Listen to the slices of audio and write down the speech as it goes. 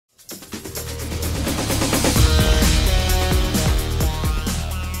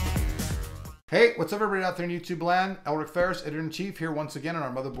Hey, what's up everybody out there in YouTube land? Elric Ferris, Editor-in-Chief, here once again on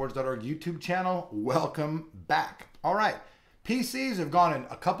our Motherboards.org YouTube channel. Welcome back. All right, PCs have gone in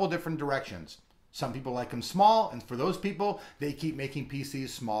a couple different directions. Some people like them small, and for those people, they keep making PCs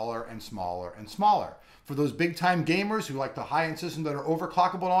smaller and smaller and smaller. For those big-time gamers who like the high-end systems that are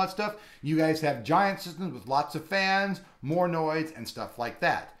overclockable and all that stuff, you guys have giant systems with lots of fans, more noise, and stuff like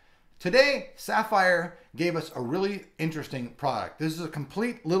that. Today, Sapphire gave us a really interesting product. This is a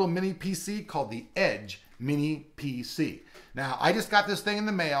complete little mini PC called the Edge Mini PC. Now, I just got this thing in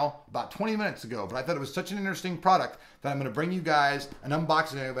the mail about 20 minutes ago, but I thought it was such an interesting product that I'm going to bring you guys an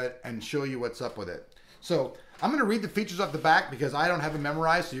unboxing of it and show you what's up with it. So, I'm going to read the features off the back because I don't have them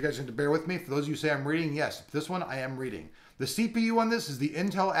memorized, so you guys have to bear with me. For those of you who say I'm reading, yes, this one I am reading. The CPU on this is the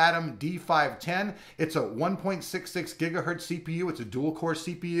Intel Atom D510. It's a 1.66 gigahertz CPU. It's a dual core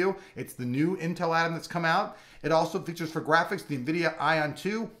CPU. It's the new Intel Atom that's come out. It also features for graphics the NVIDIA Ion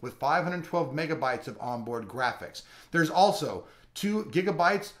 2 with 512 megabytes of onboard graphics. There's also 2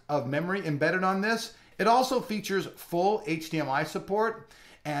 gigabytes of memory embedded on this. It also features full HDMI support.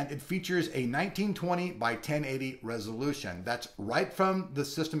 And it features a 1920 by 1080 resolution. That's right from the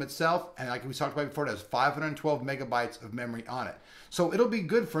system itself. And like we talked about before, it has 512 megabytes of memory on it. So it'll be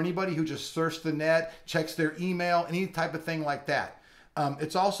good for anybody who just surfs the net, checks their email, any type of thing like that.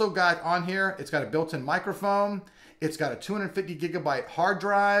 It's also got on here, it's got a built-in microphone. It's got a 250 gigabyte hard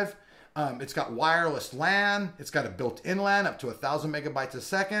drive. It's got wireless LAN. It's got a built-in LAN up to 1,000 megabytes a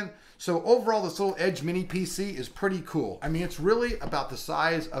second. So overall, this little Edge Mini PC is pretty cool. I mean, it's really about the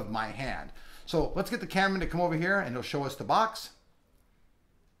size of my hand. So let's get the cameraman to come over here and he'll show us the box.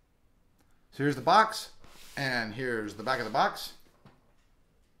 So here's the box, and here's the back of the box.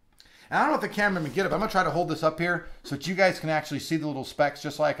 And I don't know if the cameraman can get it, but I'm gonna try to hold this up here so that you guys can actually see the little specs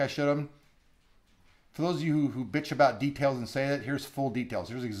just like I showed them. For those of you who bitch about details and say that, here's full details.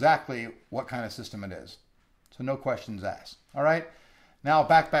 Here's exactly what kind of system it is. So no questions asked. All right. Now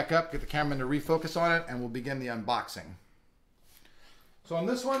back up, get the cameraman to refocus on it, and we'll begin the unboxing. So on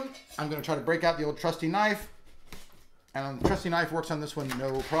this one, I'm going to try to break out the old trusty knife. And the trusty knife works on this one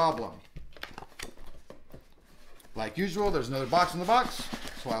no problem. Like usual, there's another box in the box.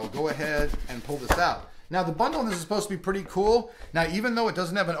 So I will go ahead and pull this out. Now the bundle on this is supposed to be pretty cool. Now even though it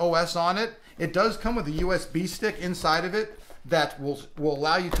doesn't have an OS on it, it does come with a USB stick inside of it that will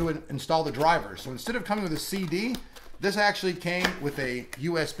allow you to install the drivers. So instead of coming with a CD, this actually came with a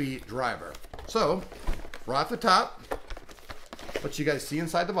USB driver. So right off the top, what you guys see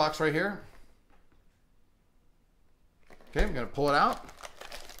inside the box right here. Okay, I'm gonna pull it out.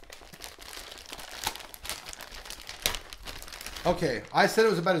 Okay, I said it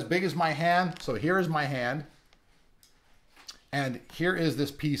was about as big as my hand, so here is my hand. And here is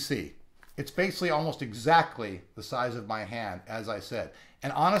this PC. It's basically almost exactly the size of my hand, as I said.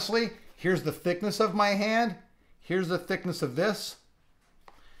 And honestly, here's the thickness of my hand. Here's the thickness of this.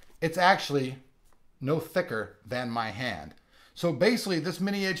 It's actually no thicker than my hand. So basically, this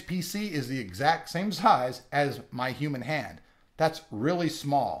Mini Edge PC is the exact same size as my human hand. That's really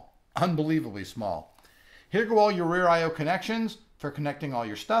small, unbelievably small. Here go all your rear I/O connections for connecting all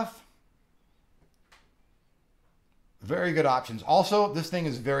your stuff. Very good options. Also, this thing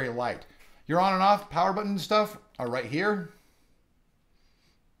is very light. Your on and off power button and stuff are right here.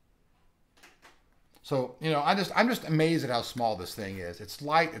 So, you know, I'm just amazed at how small this thing is. It's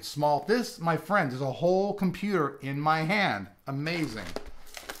light, it's small. This, my friends, is a whole computer in my hand. Amazing.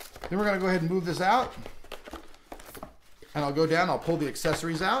 Then we're gonna go ahead and move this out. And I'll go down, I'll pull the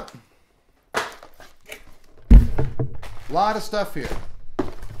accessories out. A lot of stuff here.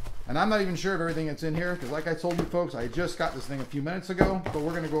 And I'm not even sure of everything that's in here, because like I told you folks, I just got this thing a few minutes ago, but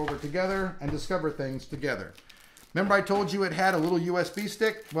we're gonna go over it together and discover things together. Remember I told you it had a little USB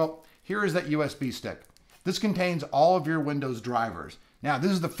stick? Well, here is that USB stick. This contains all of your Windows drivers. Now,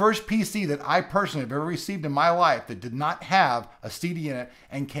 this is the first PC that I personally have ever received in my life that did not have a CD in it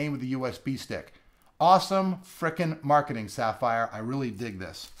and came with a USB stick. Awesome frickin' marketing, Sapphire. I really dig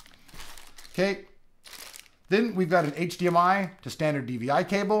this. Okay. Then we've got an HDMI to standard DVI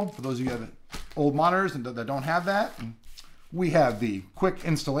cable for those of you who have old monitors and that don't have that. We have the quick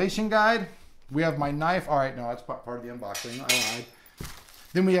installation guide. We have my knife. All right, no, that's part of the unboxing. I lied.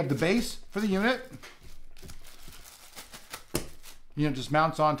 Then we have the base for the unit. You know, just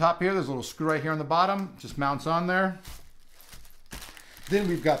mounts on top here. There's a little screw right here on the bottom. Just mounts on there. Then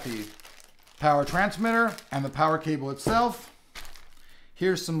we've got the power transmitter and the power cable itself.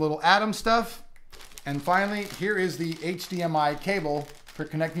 Here's some little Atom stuff. And finally, here is the HDMI cable for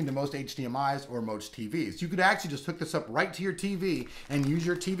connecting to most HDMIs or most TVs. You could actually just hook this up right to your TV and use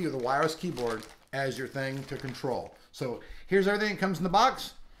your TV with a wireless keyboard as your thing to control. So here's everything that comes in the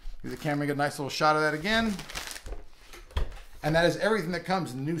box. Give the camera a nice little shot of that again. And that is everything that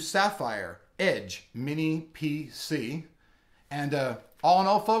comes in the new Sapphire Edge Mini PC. And all in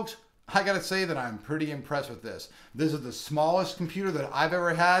all, folks, I gotta say that I'm pretty impressed with this. This is the smallest computer that I've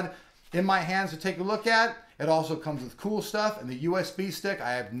ever had in my hands to take a look at. It also comes with cool stuff, and the USB stick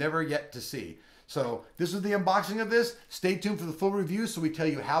I have never yet to see. So this is the unboxing of this. Stay tuned for the full review so we tell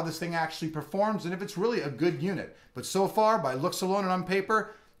you how this thing actually performs and if it's really a good unit. But so far, by looks alone and on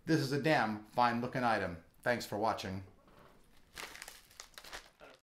paper, this is a damn fine looking item. Thanks for watching.